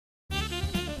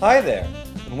Hi there,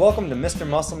 and welcome to Mr.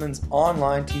 Musselman's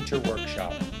online teacher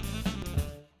workshop.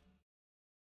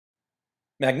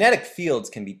 Magnetic fields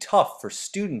can be tough for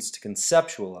students to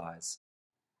conceptualize,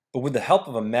 but with the help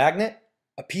of a magnet,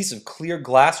 a piece of clear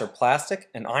glass or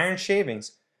plastic, and iron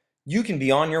shavings, you can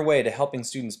be on your way to helping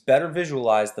students better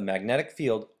visualize the magnetic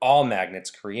field all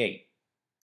magnets create.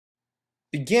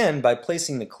 Begin by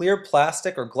placing the clear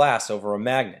plastic or glass over a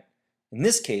magnet. In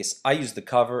this case, I use the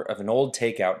cover of an old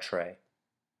takeout tray.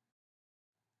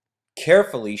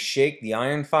 Carefully shake the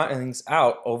iron filings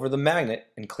out over the magnet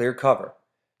and clear cover.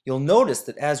 You'll notice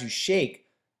that as you shake,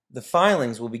 the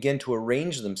filings will begin to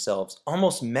arrange themselves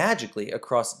almost magically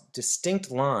across distinct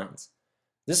lines.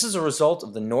 This is a result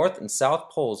of the north and south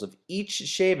poles of each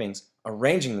shavings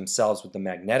arranging themselves with the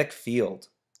magnetic field.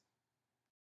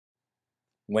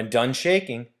 When done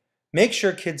shaking, make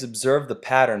sure kids observe the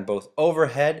pattern both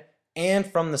overhead and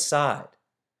from the side.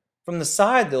 From the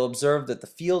side, they'll observe that the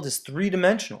field is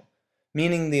three-dimensional,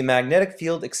 meaning the magnetic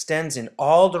field extends in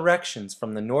all directions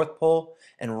from the North Pole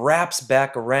and wraps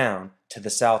back around to the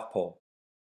South Pole.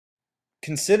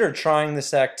 Consider trying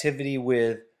this activity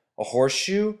with a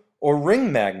horseshoe or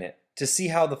ring magnet to see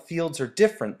how the fields are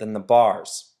different than the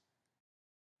bars.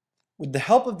 With the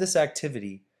help of this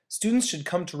activity, students should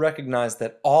come to recognize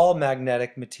that all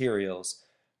magnetic materials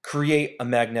create a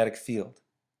magnetic field.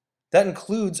 That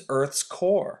includes Earth's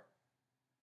core.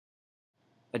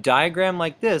 A diagram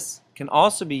like this can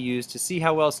also be used to see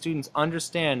how well students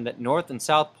understand that north and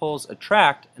south poles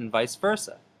attract and vice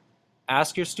versa.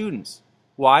 Ask your students,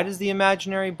 why does the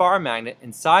imaginary bar magnet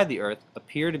inside the Earth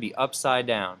appear to be upside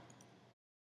down?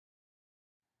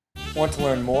 Want to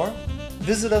learn more?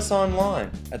 Visit us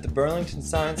online at the Burlington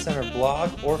Science Center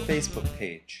blog or Facebook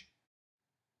page.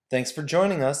 Thanks for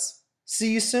joining us.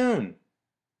 See you soon!